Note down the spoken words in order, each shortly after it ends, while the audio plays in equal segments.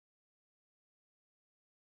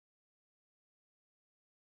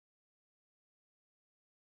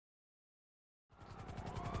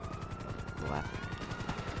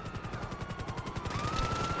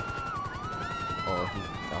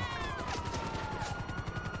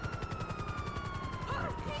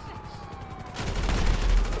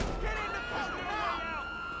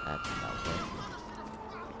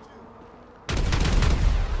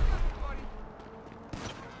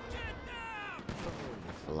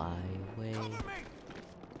fly away.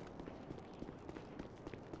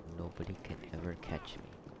 Nobody can ever catch me.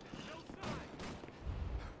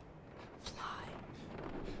 Fly.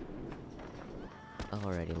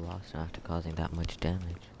 Already lost after causing that much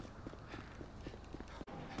damage.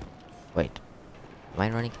 Wait. Am I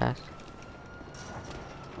running fast?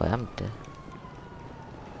 Wait, I'm dead.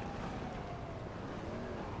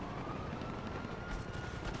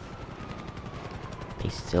 They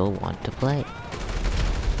still want to play.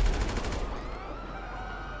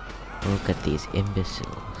 Look at these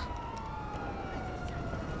imbeciles.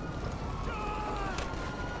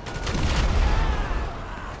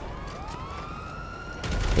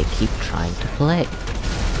 They keep trying to play.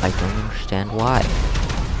 I don't understand why.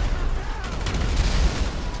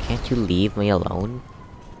 Can't you leave me alone?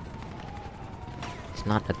 It's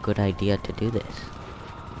not a good idea to do this.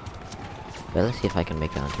 But let's see if I can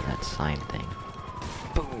make it onto that sign thing.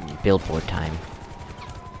 Boom! Billboard time.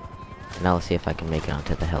 Now let's see if I can make it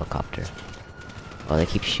onto the helicopter. Oh, they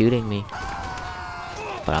keep shooting me.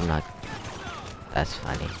 But I'm not... That's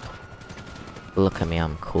funny. Look at me,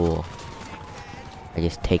 I'm cool. I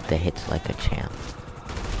just take the hits like a champ.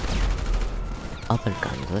 Other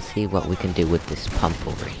guns, let's see what we can do with this pump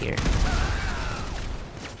over here.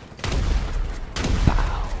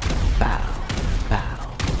 Bow, bow,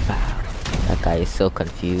 bow, bow. That guy is so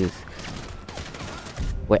confused.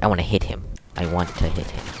 Wait, I want to hit him. I want to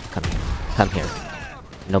hit him. Come here. Come here.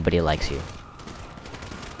 Nobody likes you.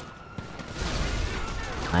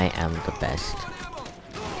 I am the best.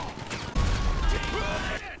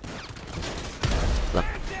 Look.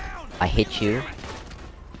 I hit you.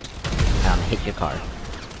 Hit your car.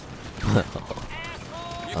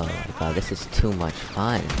 Oh my god, this is too much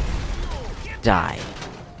fun. Die.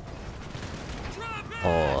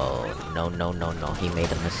 Oh, no, no, no, no. He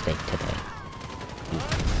made a mistake today.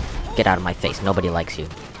 Get out of my face. Nobody likes you.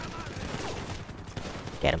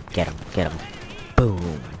 Get him, get him, get him.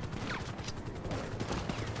 Boom.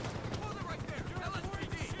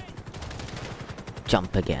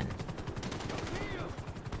 Jump again.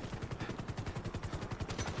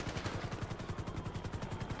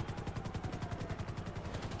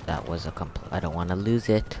 That was a I don't want to lose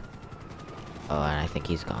it. Oh, and I think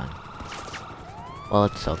he's gone. Well,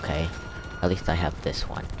 it's okay. At least I have this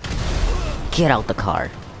one. Get out the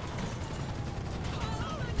car!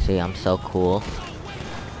 See, I'm so cool.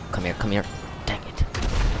 Come here, come here. Dang it.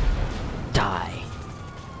 Die.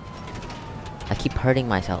 I keep hurting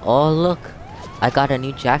myself. Oh, look! I got a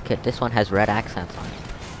new jacket. This one has red accents on it.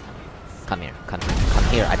 Come here, come here, come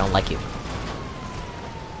here. I don't like you.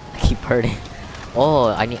 I keep hurting. Oh,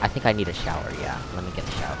 I think I need a shower, yeah. Let me get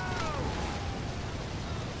a shower.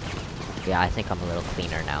 Yeah, I think I'm a little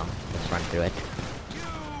cleaner now. Let's run through it.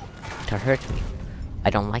 To hurt me. I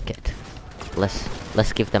don't like it.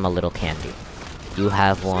 Let's give them a little candy. You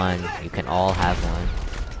have one, you can all have one.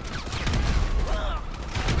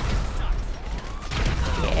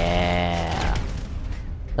 Yeah.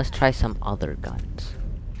 Let's try some other guns.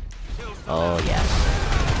 Oh yes.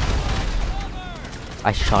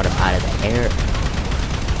 I shot him out of the air.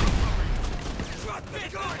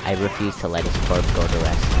 I refuse to let his corpse go to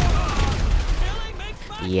rest.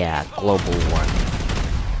 Yeah, global warming.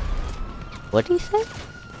 What did he say?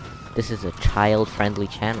 This is a child-friendly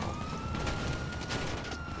channel.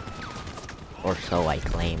 Or so I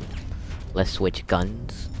claim. Let's switch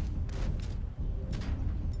guns.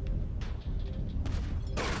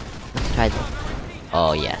 Let's try this.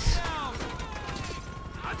 Oh, yes.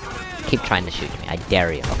 Keep trying to shoot me. I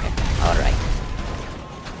dare you. Okay. Alright.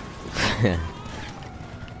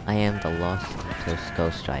 I am the Los Santos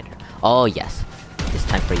Ghost Rider. Oh, yes. It's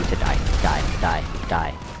time for you to die. Die, die,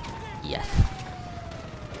 die. Yes.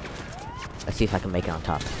 Let's see if I can make it on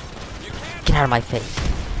top. Get out of my face!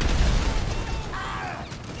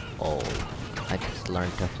 Oh, I just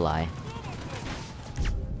learned to fly.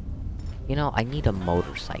 You know, I need a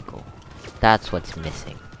motorcycle. That's what's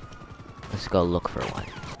missing. Let's go look for one.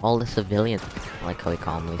 All the civilians, I like how he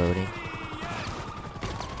calmly loading.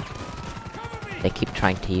 They keep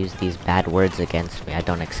trying to use these bad words against me. I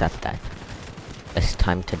don't accept that. It's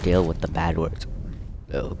time to deal with the bad words.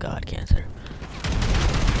 Oh god, cancer.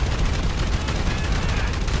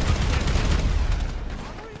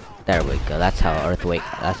 There we go. That's how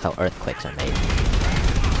earthquakes are made.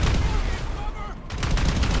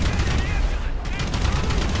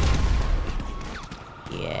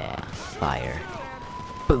 Yeah, fire.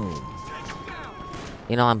 Boom.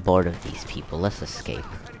 You know, I'm bored of these people. Let's escape.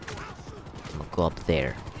 I'm gonna go up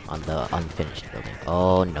there on the unfinished building.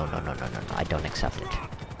 Oh no no no no no no! I don't accept it.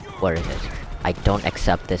 Where is it? I don't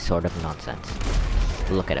accept this sort of nonsense.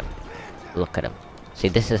 Look at him. Look at him. See,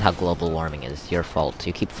 this is how global warming is. It's your fault.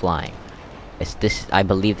 You keep flying. I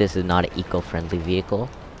believe this is not an eco-friendly vehicle.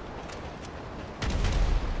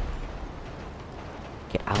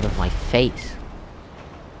 Get out of my face.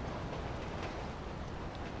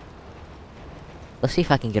 Let's see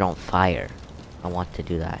if I can get on fire. I want to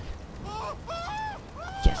do that.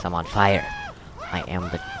 Yes, I'm on fire. I am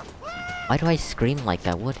the... Why do I scream like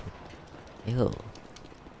that? What? Ew.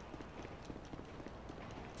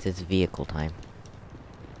 This is vehicle time.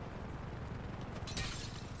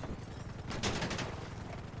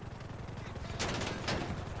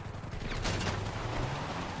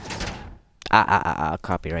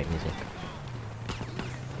 Copyright music.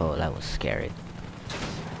 Oh, that was scary.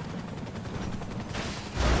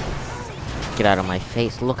 Get out of my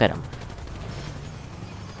face, look at him.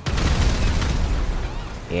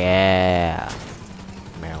 Yeah.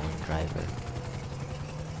 Maryland driver.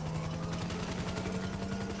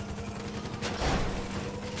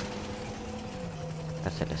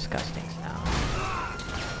 That's a disgusting sound.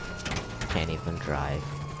 Can't even drive.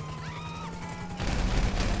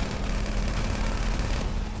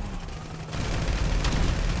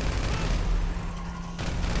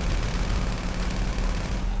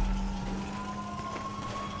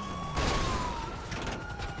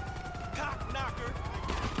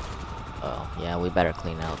 Oh, yeah, we better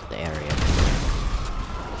clean out the area.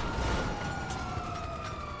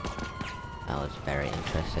 That was very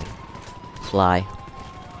interesting. Fly.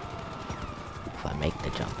 If I make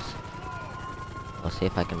the jumps. Let's see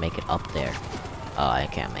if I can make it up there. Oh, I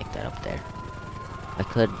can't make that up there. I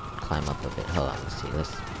could climb up a bit. Hold on, let's see.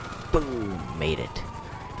 Let's... Boom! Made it.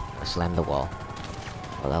 I slammed the wall.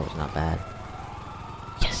 Oh, that was not bad.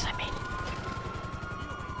 Yes, I made it.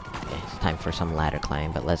 Okay, it's time for some ladder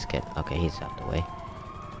climbing, but let's get... Okay, he's out the way.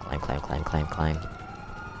 Climb, climb, climb, climb, climb.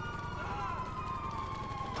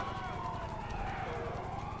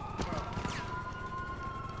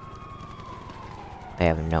 I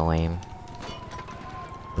have no aim.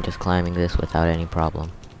 I'm just climbing this without any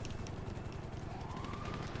problem.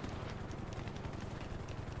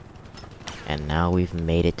 And now we've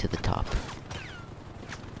made it to the top.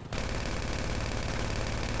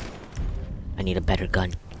 I need a better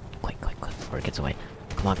gun. Quick, quick, quick, before it gets away.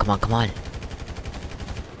 Come on, come on, come on!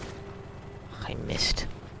 I missed.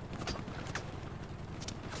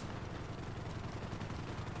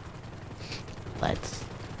 Let's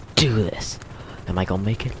do this. Am I gonna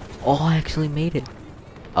make it? Oh, I actually made it.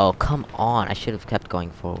 Oh, come on. I should have kept going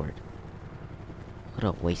forward. What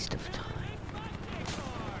a waste of time.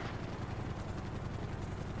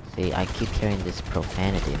 See, I keep hearing this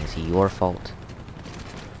profanity, and it's your fault.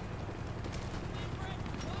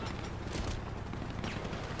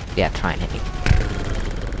 Yeah, try and hit me.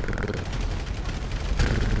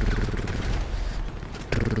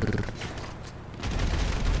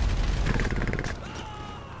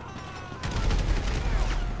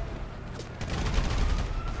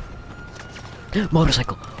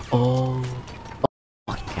 Motorcycle! Oh.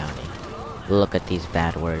 Oh, county. Look at these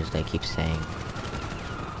bad words they keep saying.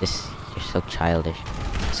 This, you're so childish.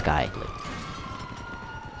 Sky.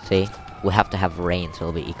 See? We have to have rain so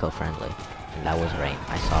it'll be eco-friendly. And that was rain.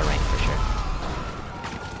 I saw rain for sure.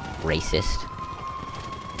 Racist.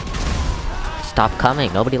 Stop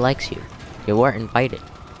coming. Nobody likes you. You weren't invited.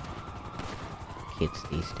 Kids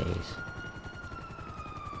these days.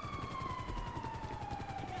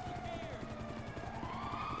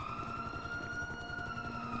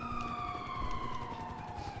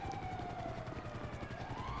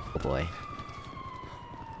 Oh boy.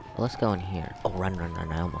 Well, let's go in here. Oh, run, run,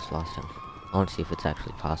 run. I almost lost him. I want to see if it's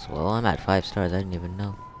actually possible. Oh, I'm at 5 stars. I didn't even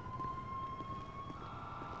know.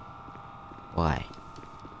 Why?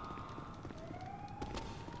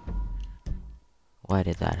 Why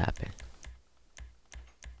did that happen?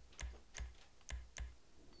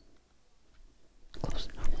 Close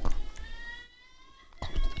the door.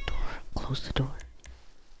 Close the door. Close the door.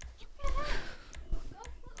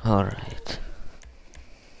 Alright.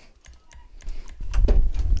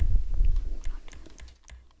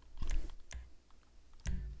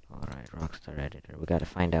 Rockstar editor. We gotta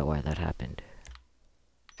find out why that happened.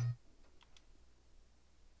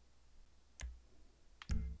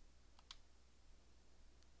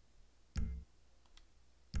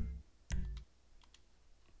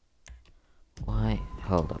 Why?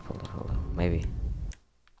 Hold up, hold up, hold up. Maybe.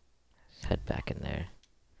 Let's head back in there.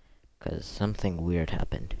 'Cause something weird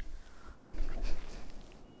happened.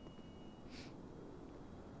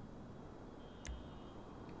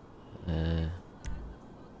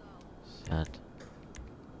 Set.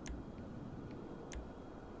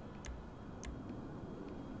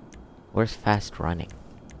 Where's fast running?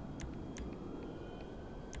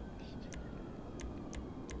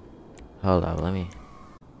 Hold up, let me...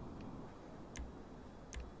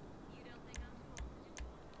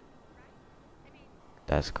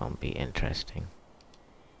 That's gonna be interesting.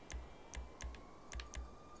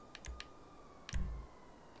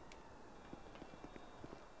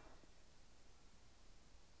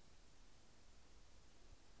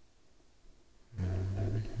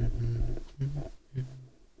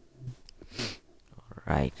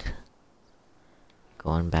 Alright.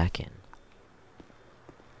 Going back in.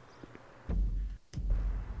 I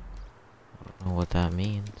don't know what that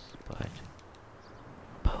means, but...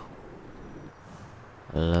 Boom.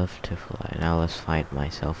 I love to fly. Now let's find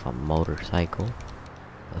myself a motorcycle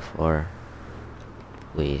before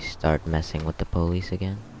we start messing with the police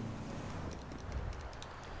again.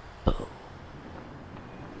 Boom.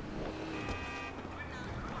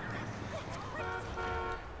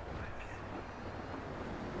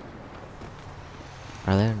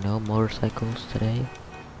 Are there no motorcycles today?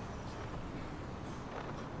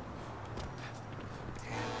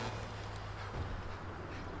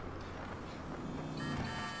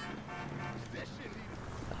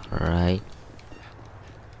 Alright.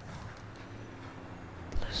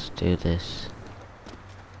 Let's do this.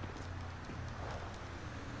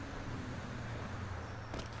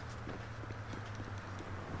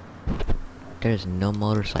 There's no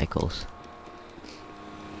motorcycles.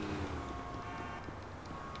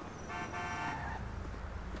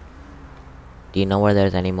 Do you know where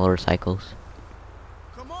there's any motorcycles?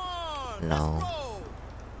 Come on, No.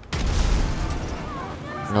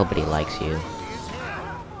 Nobody likes you.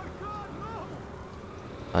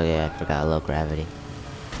 Oh yeah, I forgot low gravity.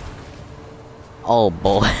 Oh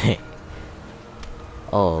boy.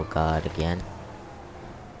 Oh god, again.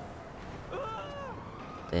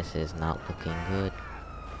 This is not looking good.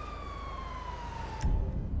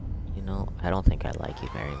 You know, I don't think I like you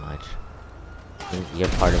very much. You're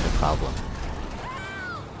part of the problem.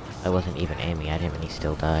 I wasn't even aiming at him and he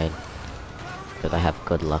still died. Because I have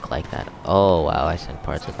good luck like that. Oh wow, I sent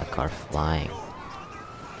parts of that car flying.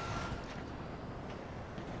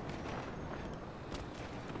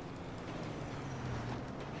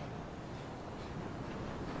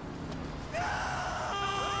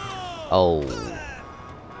 Oh.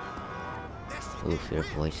 Oof, your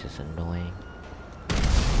voice is annoying.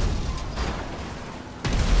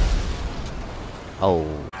 Oh,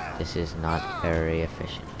 this is not very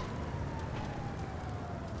efficient.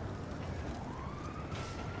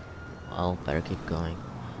 Well, better keep going.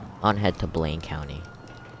 On head to Blaine County.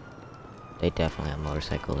 They definitely have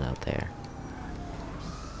motorcycles out there.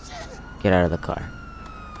 Get out of the car.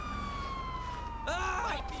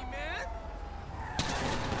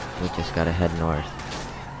 We just gotta head north.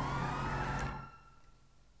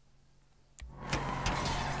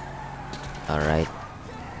 Alright.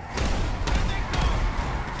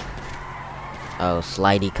 Oh,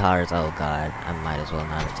 slidey cars. Oh god. I might as well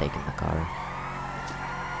not have taken the car.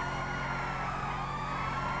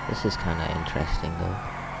 This is kinda interesting though.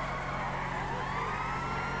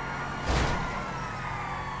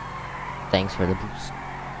 Thanks for the boost.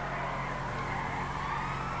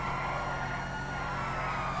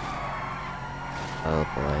 Oh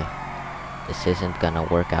boy. This isn't gonna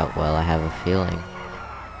work out well, I have a feeling.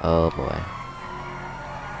 Oh boy.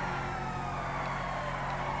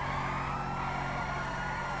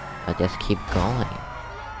 I just keep going.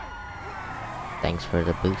 Thanks for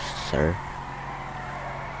the boost, sir.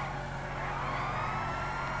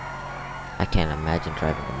 I can't imagine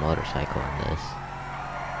driving a motorcycle in this.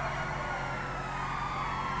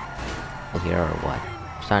 Well, here or what?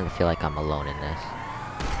 I'm starting to feel like I'm alone in this.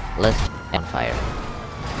 Let's on fire.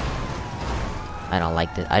 I don't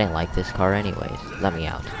like this. I didn't like this car anyways. Let me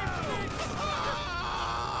out.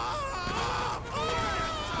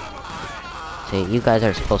 See, you guys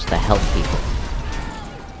are supposed to help people.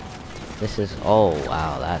 This is... oh,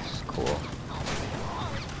 wow, that's cool.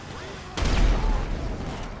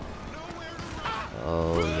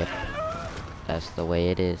 Oh, yep. That's the way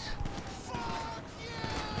it is.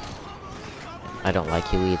 I don't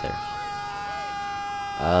like you either.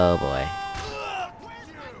 Oh, boy.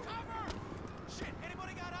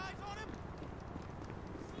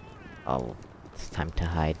 Oh, it's time to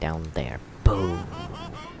hide down there. Boom.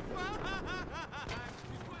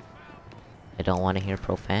 I don't want to hear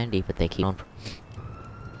profanity, but they keep on.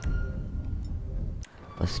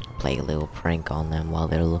 Let's play a little prank on them while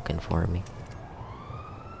they're looking for me.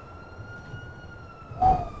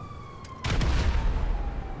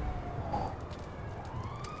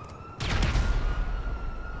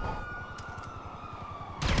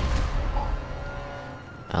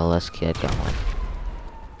 Now let's get going.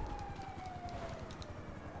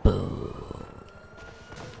 Boom.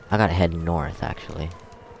 I gotta head north, actually.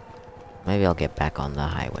 Maybe I'll get back on the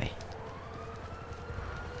highway.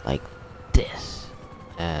 Like this.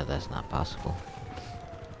 That's not possible.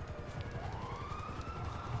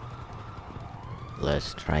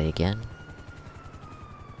 Let's try again.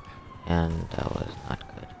 And that was not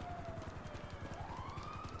good.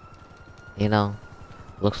 You know,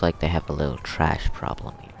 looks like they have a little trash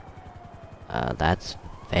problem here. That's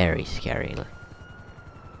very scary.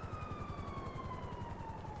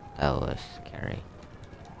 That was scary.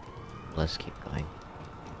 Let's keep going.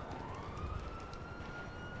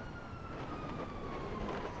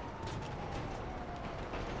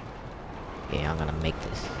 Okay, I'm gonna make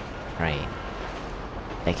this train.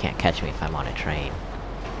 They can't catch me if I'm on a train.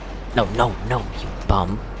 No, no, no, you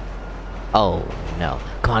bum. Oh, no.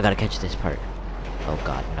 Come on, I gotta catch this part. Oh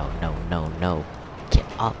god, no, no, no, no. Get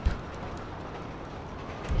up.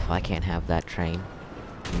 If I can't have that train,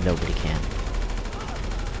 nobody can.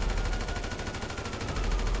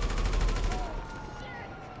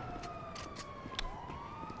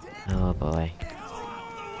 Oh boy.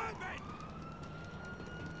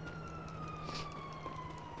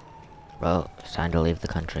 Well, it's time to leave the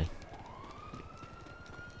country.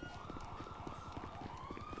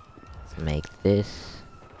 Let's make this.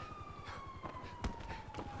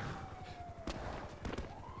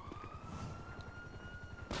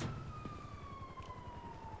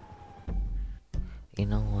 You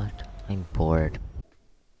know what? I'm bored.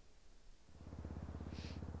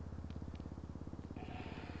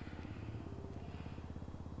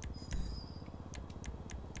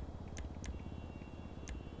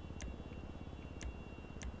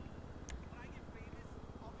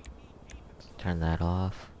 Turn that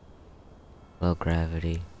off. Low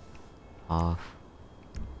gravity. Off.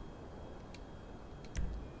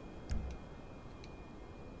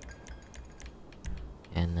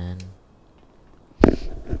 And then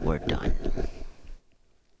we're done.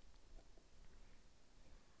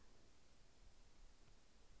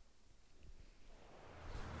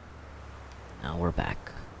 Now we're back.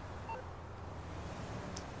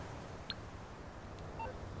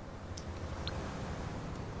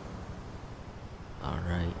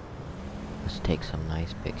 Alright. Let's take some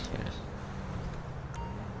nice pictures.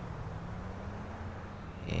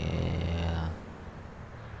 Yeah.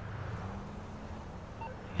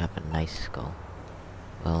 You have a nice skull.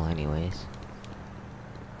 Well, anyways.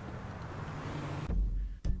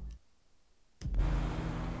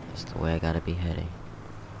 That's the way I gotta be heading.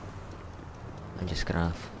 I'm just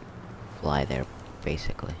gonna fly there,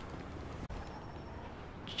 basically.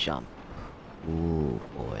 Jump. Ooh,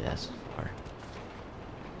 boy, that's far.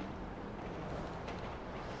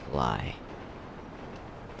 Fly.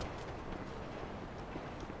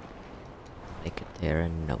 Make it there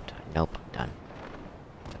in no time. Nope, I'm done.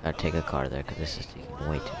 I gotta take a car there, because this is taking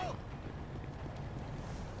way too long.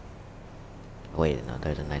 Wait, no,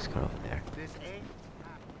 there's a nice car over there.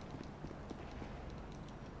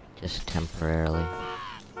 Just temporarily.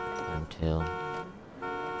 Until...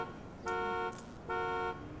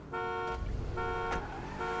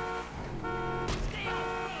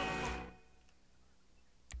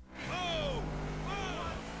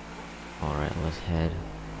 Alright, let's head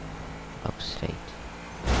upstate.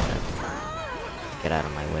 Whatever. Get out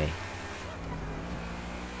of my way.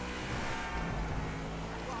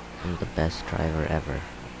 I'm the best driver ever.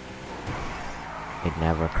 I'd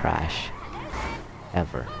never crash.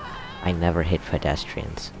 Ever. I never hit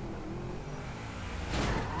pedestrians.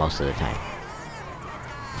 Most of the time.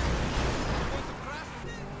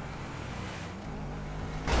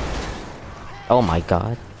 Oh my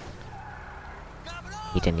god.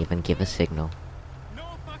 He didn't even give a signal.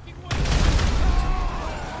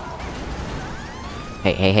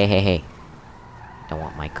 Hey, hey, hey, hey, hey. Don't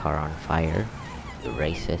want my car on fire. You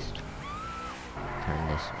racist. Turn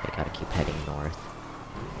this way, gotta keep heading north.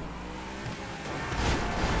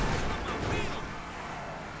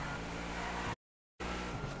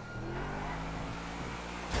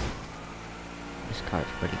 This car's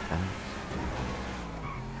pretty fast.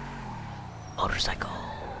 Motorcycle.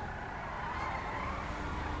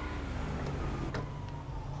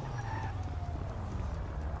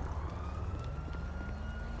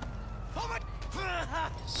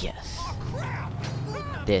 Yes.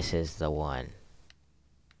 This is the one.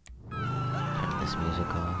 Turn this music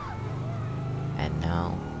off. And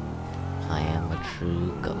now, I am a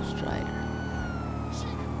true Ghost Rider.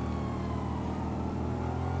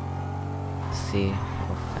 Let's see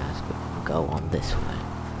how fast we can go on this one.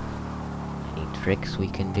 Any tricks we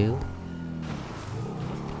can do?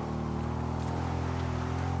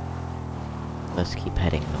 Let's keep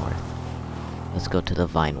heading north. Let's go to the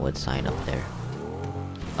Vinewood sign up there.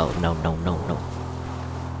 Oh, no, no, no, no.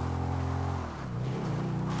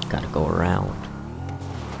 Gotta go around.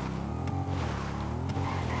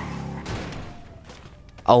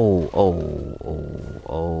 Oh, oh, oh,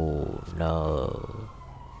 oh, no.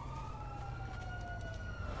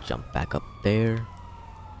 Jump back up there.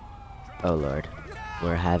 Oh lord.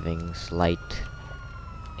 We're having slight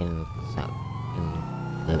in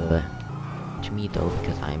the to me though,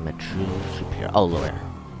 because I'm a true superior. Oh lord.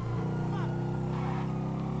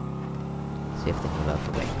 See if they move out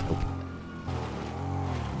the way. Nope.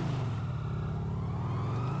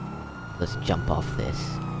 Let's jump off this.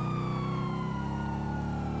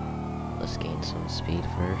 Let's gain some speed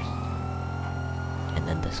first. And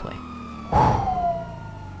then this way.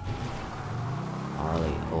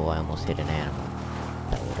 Gnarly. Oh, I almost hit an animal.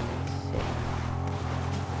 That would have been sick.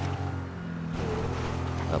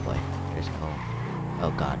 Oh boy. There's home.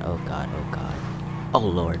 Oh god, oh god, oh god. Oh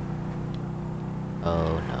lord.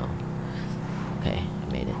 Oh no. Okay, I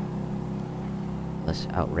made it. Let's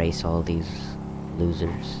outrace all these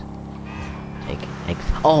losers. Take eggs.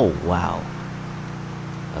 Oh wow.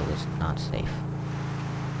 That was not safe.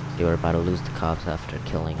 So we're about to lose the cops after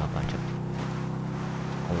killing a bunch of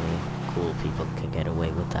only cool people can get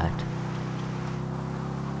away with that.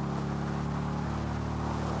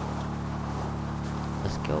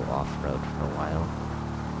 Let's go off-road for a while.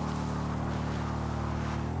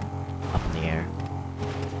 Up in the air.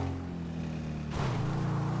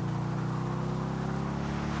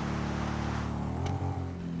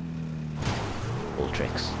 Cool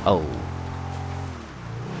tricks. Oh.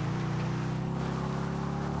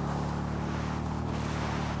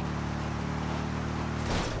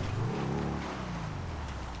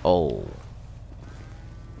 Oh.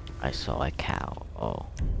 I saw a cow. Oh.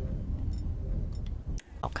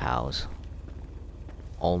 No cows.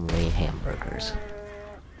 Only hamburgers.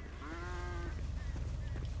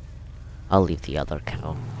 I'll leave the other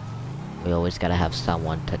cow. We always gotta have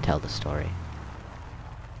someone to tell the story.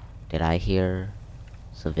 Did I hear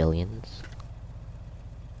civilians?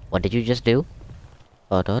 What did you just do?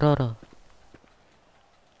 The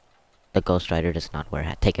Ghost Rider does not wear a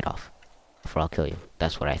hat. Take it off. Before I'll kill you.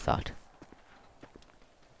 That's what I thought.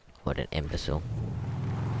 What an imbecile.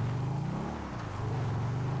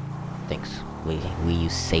 Thinks we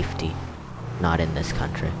use safety. Not in this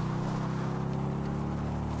country.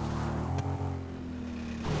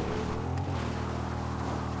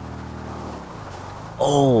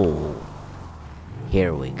 Oh!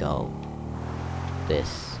 Here we go.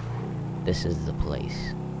 This is the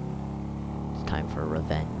place. It's time for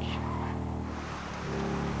revenge.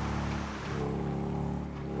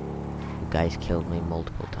 You guys killed me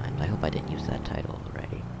multiple times. I hope I didn't use that title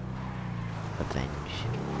already. Revenge.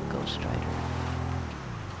 Ghost Rider.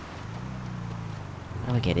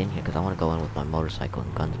 How do I get in here? Because I want to go in with my motorcycle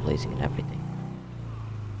and guns blazing and everything.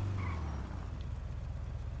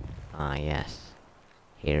 Ah, yes.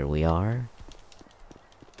 Here we are.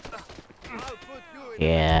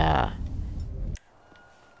 Yeah.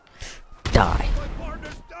 Die.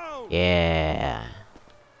 Yeah.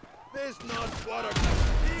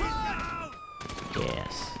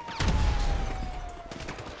 Yes.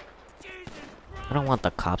 I don't want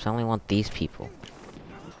the cops, I only want these people.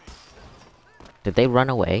 Did they run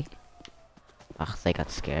away? Ugh, they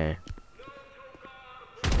got scared.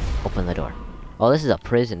 Open the door. Oh, this is a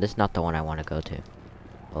prison. This is not the one I want to go to.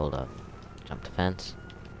 Hold up. Jump the fence.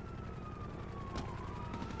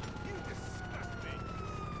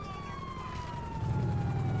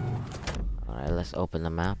 Alright, let's open the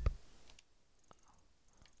map.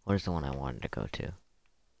 Where's the one I wanted to go to?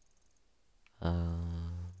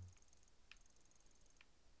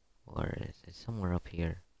 Where is it? Somewhere up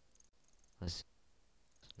here. Let's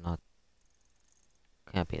not...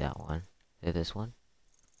 Can't be that one. Is it this one?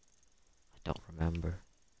 I don't remember.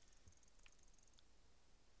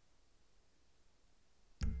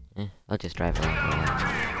 I'll just drive around for a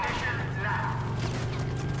while.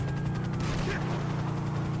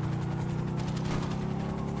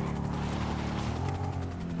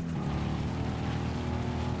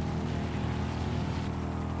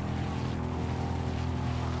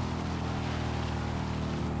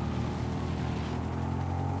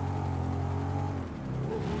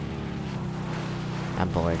 I'm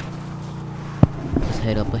bored. Let's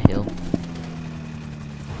head up a hill.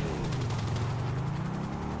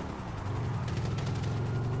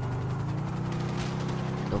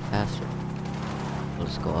 Go faster. We'll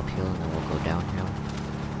just go uphill and then we'll go downhill.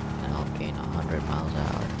 And I'll gain 100 miles an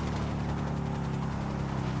hour.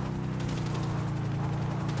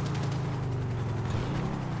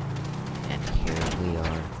 And here we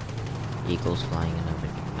are. Eagles flying and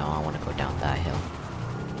everything. No, I want to go down that hill.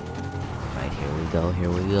 Alright, here we go, here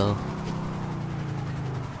we go.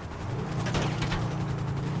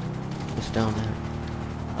 What's down there?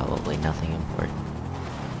 Probably nothing important.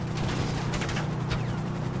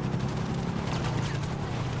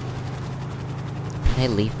 Can they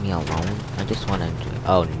leave me alone? I just wanna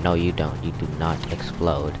oh, no you don't. You do not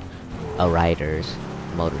explode a rider's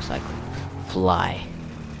motorcycle. Fly.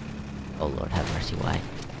 Oh Lord have mercy, why?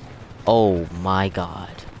 Oh my god.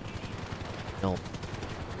 No.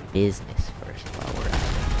 Business first while we're at it.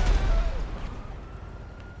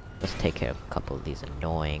 Let's take care of a couple of these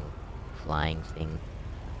annoying flying things.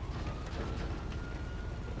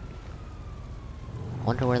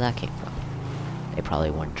 Wonder where that came from. They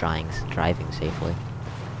probably weren't driving safely.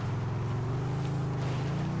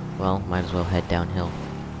 Well, might as well head downhill.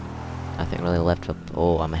 Nothing really left up.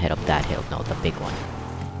 Oh, I'm gonna head up that hill. No, the big one.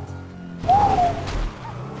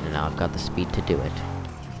 And now I've got the speed to do it.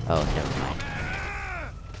 Oh, never mind.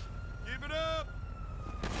 Give it up!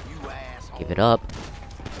 You asshole. Give it up.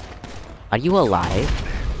 Are you alive?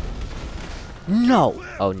 No!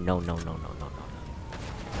 Oh, no, no, no, no, no, no.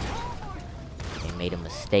 They made a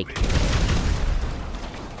mistake.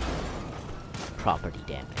 Property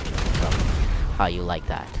damage. So, how you like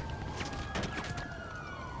that?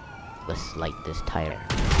 Let's light this tire.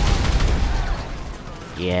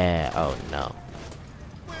 Yeah, oh no.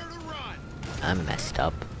 I'm messed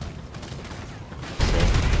up. See?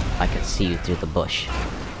 I can see you through the bush.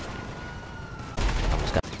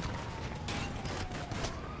 Almost got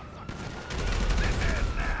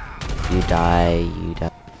you die, you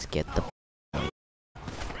die. Let's get the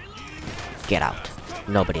get out.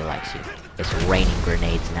 Nobody likes you. It's raining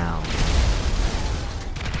grenades now.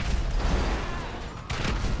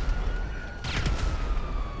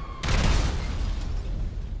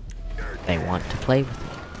 They want to play with me.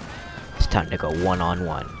 It's time to go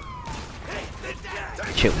one-on-one.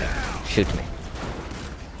 Shoot me. Shoot me.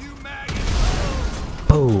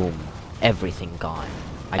 Boom! Everything gone.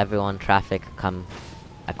 Everyone, traffic, come.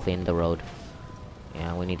 I cleaned the road.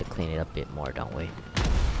 Yeah, we need to clean it up a bit more, don't we?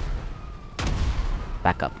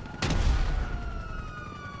 Back up.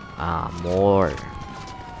 Ah, more.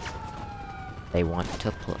 They want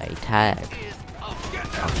to play tag.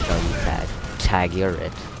 I'll show you tag. Tag, you're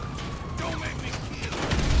it.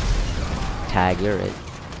 Tag, you're it.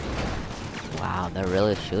 Wow, they're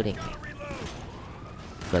really shooting me.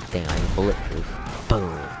 Good thing I'm bulletproof.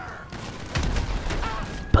 Boom.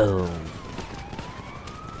 Boom.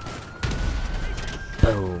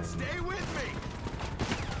 Boom.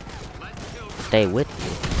 Stay with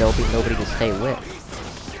you. There'll be nobody to stay with.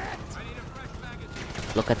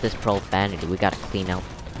 Look at this profanity. We gotta clean out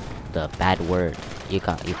the bad word. You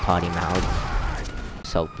potty mouth.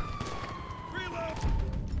 Soap.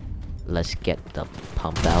 Let's get the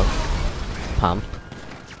pump out. Pump.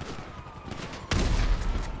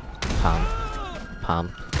 Pump.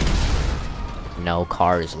 Pump. No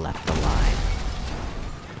cars left alive.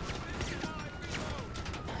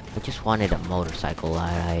 I just wanted a motorcycle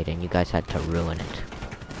ride and you guys had to ruin it.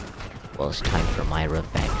 Well, it's time for my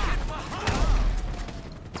revenge.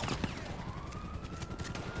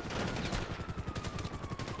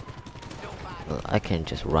 Well, I can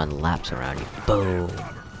just run laps around you. Boom.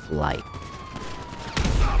 Flight.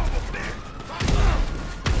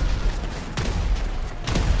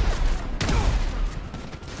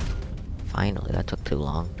 Finally, that took too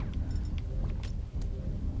long.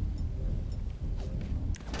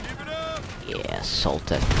 Yeah,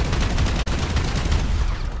 salted.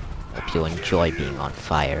 Hope you enjoy being on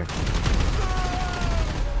fire.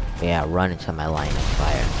 Yeah, run into my line of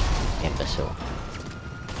fire, imbecile.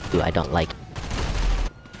 Dude, I don't like it.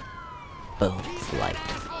 Boom, flight.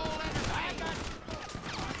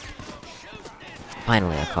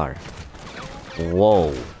 Finally a car.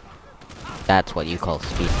 Whoa. That's what you call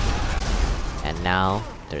speed. And now,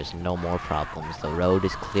 there's no more problems. The road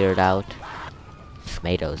is cleared out.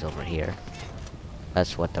 Tomatoes over here.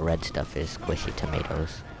 That's what the red stuff is, squishy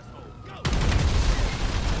tomatoes.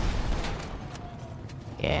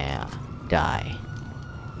 Yeah, die.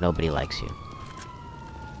 Nobody likes you.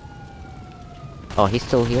 Oh, he's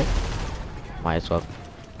still here? Might as well.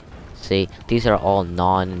 See, these are all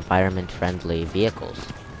non-environment friendly vehicles.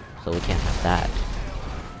 So we can't have that.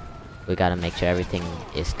 We gotta make sure everything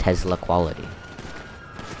is Tesla quality.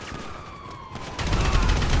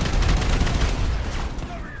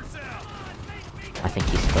 I think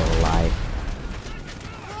he's still alive.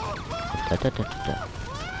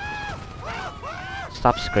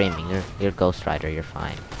 Stop screaming, you're Ghost Rider, you're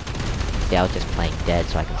fine. See, I was just playing dead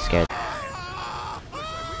so I can scare them.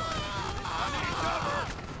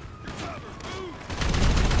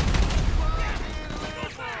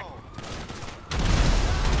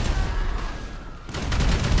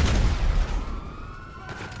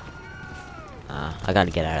 I gotta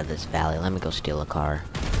get out of this valley. Let me go steal a car.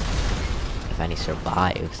 If any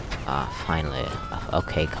survives. Finally.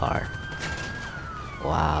 Okay, car.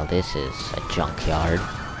 Wow, this is a junkyard.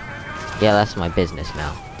 Yeah, that's my business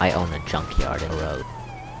now. I own a junkyard in the road.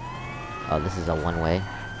 Oh, this is a one-way.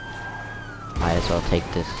 Might as well take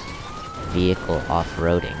this vehicle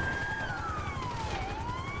off-roading.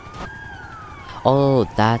 Oh,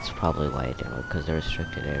 that's probably why I didn't, because they're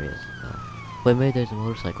restricted areas. Oh. Wait, maybe there's a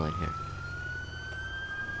motorcycle in here.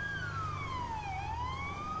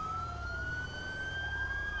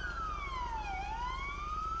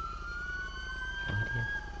 No idea.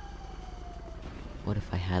 What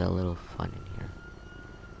if I had a little fun in here?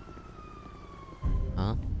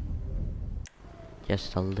 Huh?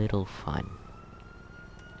 Just a little fun.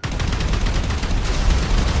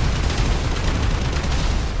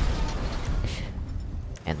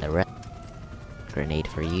 And the rest. Grenade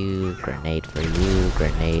for you, grenade for you,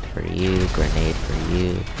 grenade for you, grenade for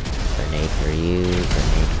you, grenade for you,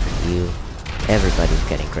 grenade for you. Everybody's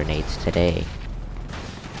getting grenades today.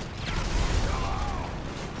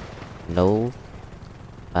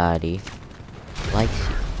 Nobody likes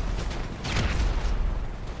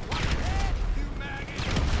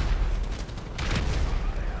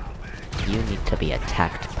you. You need to be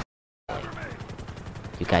attacked.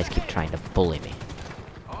 You guys keep trying to bully me.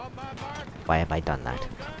 Why have I done that?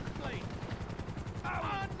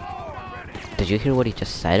 Did you hear what he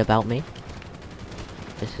just said about me?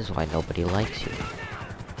 This is why nobody likes you.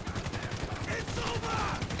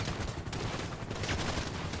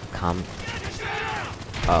 Come.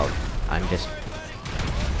 Oh, I'm just...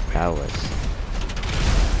 That was...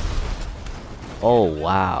 Oh,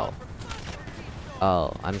 wow.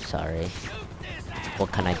 Oh, I'm sorry.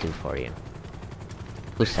 What can I do for you?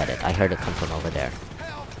 Who said it? I heard it come from over there.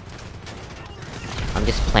 I'm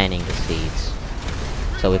just planting the seeds,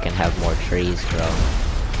 so we can have more trees grow.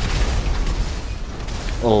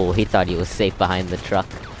 Oh, he thought he was safe behind the truck,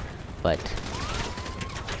 but...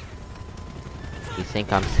 You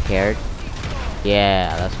think I'm scared?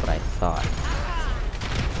 Yeah, that's what I thought.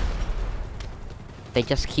 They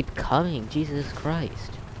just keep coming, Jesus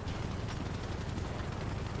Christ.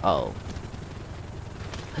 Oh.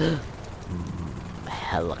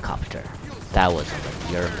 Helicopter. That was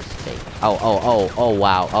your mistake. Oh,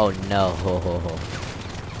 wow. Oh, no.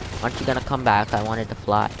 Aren't you gonna come back? I wanted to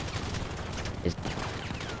fly. Is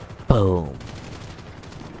boom.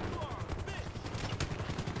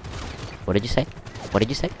 What did you say? What did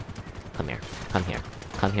you say? Come here. Come here.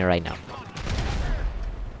 Come here right now.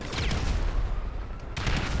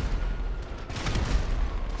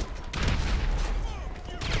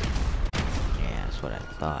 Yeah, that's what I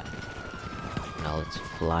thought. Now let's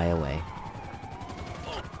fly away.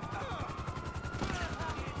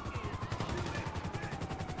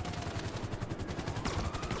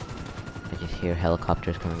 I just hear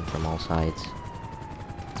helicopters coming from all sides.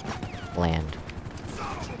 Land.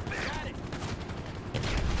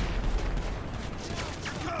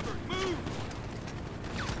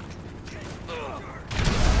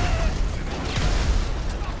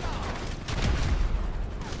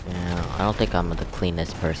 Yeah, I don't think I'm the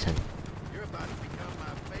cleanest person.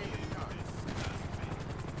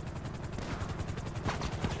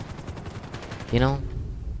 You know,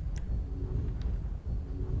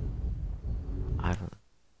 I don't...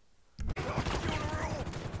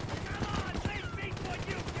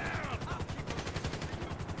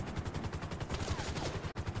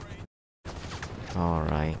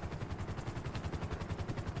 Alright.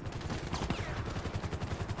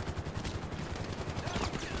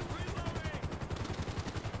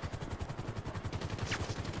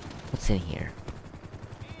 What's in here?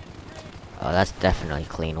 Oh, that's definitely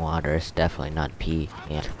clean water. It's definitely not pee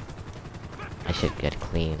yet. I should get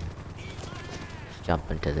clean. Let's jump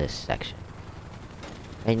into this section.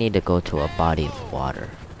 I need to go to a body of water.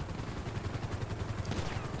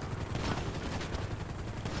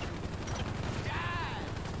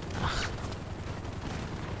 Ugh.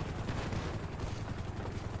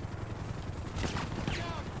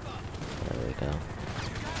 There we go.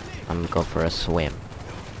 I'm gonna go for a swim.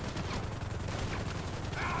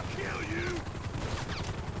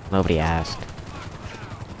 Nobody asked.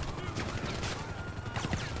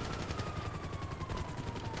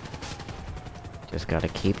 Just gotta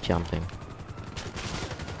keep jumping.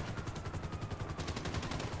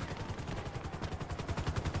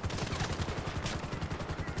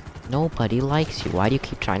 Nobody likes you. Why do you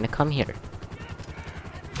keep trying to come here?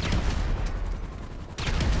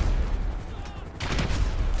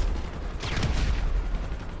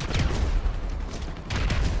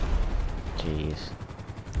 Jeez.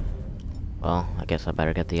 Well, I guess I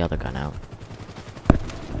better get the other gun out.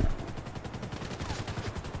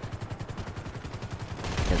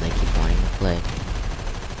 play.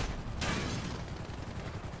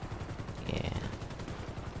 Yeah.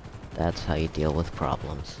 That's how you deal with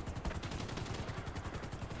problems.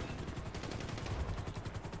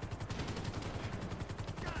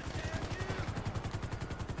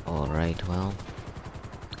 Alright, well,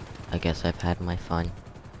 I guess I've had my fun.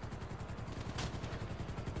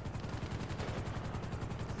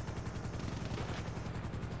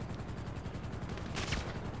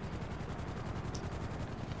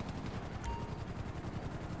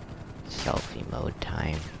 Selfie mode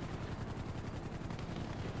time.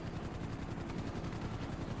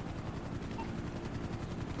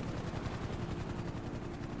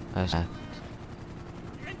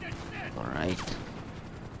 Alright.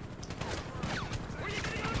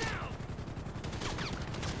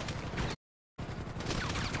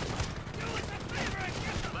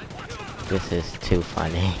 This is too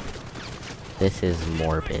funny. This is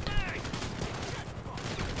morbid.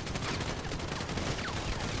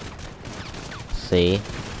 See?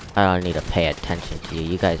 I don't need to pay attention to you.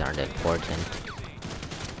 You guys aren't important.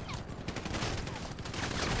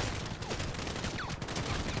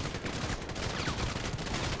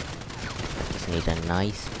 I just need a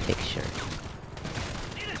nice picture.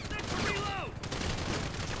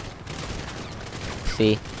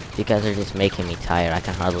 See? You guys are just making me tired. I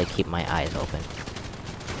can hardly keep my eyes open.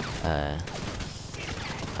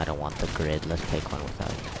 I don't want the grid. Let's take one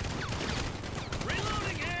without it.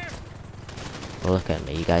 Look at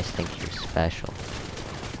me. You guys think you're special.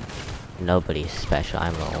 Nobody's special.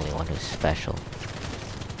 I'm the only one who's special.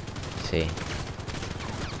 See?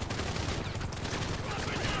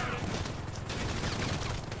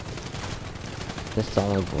 This is the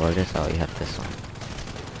only board is? Oh, you have this one.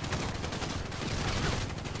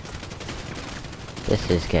 This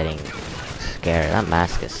is getting scary. That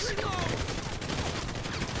mask is scary.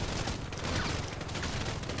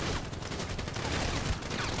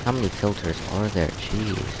 How many filters are there?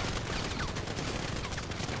 Jeez.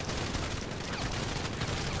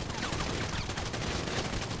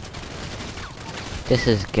 This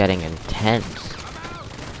is getting intense.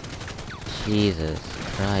 Jesus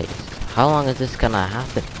Christ. How long is this gonna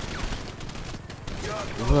happen?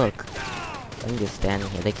 Look. I'm just standing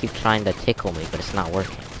here. They keep trying to tickle me, but it's not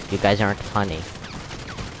working. You guys aren't funny.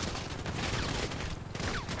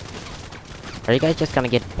 Are you guys just gonna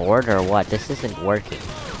get bored or what? This isn't working.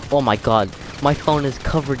 Oh my god. My phone is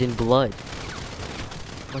covered in blood.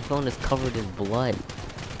 My phone is covered in blood.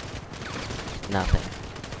 Nothing.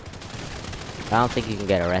 I don't think you can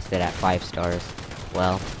get arrested at 5 stars.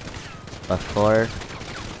 Well, before,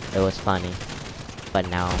 it was funny. But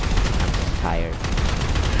now, I'm just tired.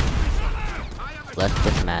 Let's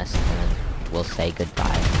dismiss and we'll say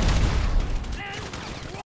goodbye.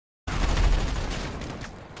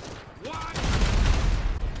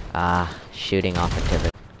 Ah, shooting off into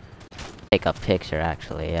the... Take a picture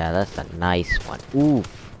actually, yeah, that's a nice one. Oof.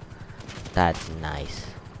 That's nice.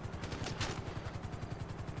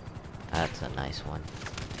 That's a nice one.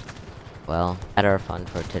 Well, had our fun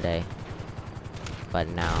for today. But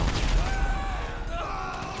now...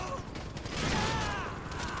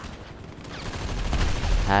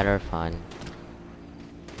 Had our fun.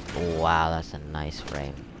 Wow, that's a nice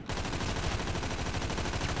frame.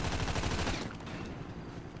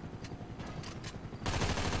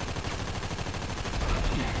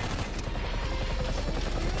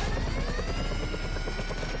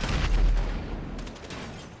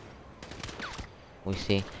 We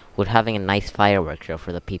see, we're having a nice fireworks show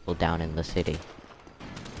for the people down in the city.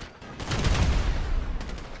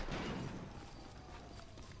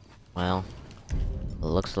 Well,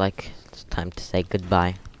 looks like it's time to say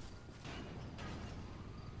goodbye.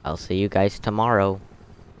 I'll see you guys tomorrow.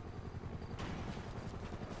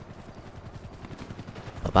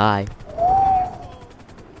 Bye-bye.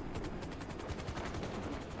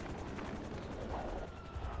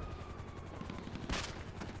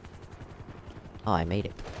 Oh, I made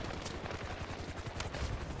it.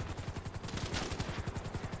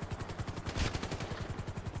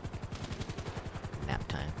 Nap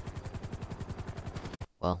time.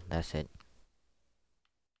 Well, that's it.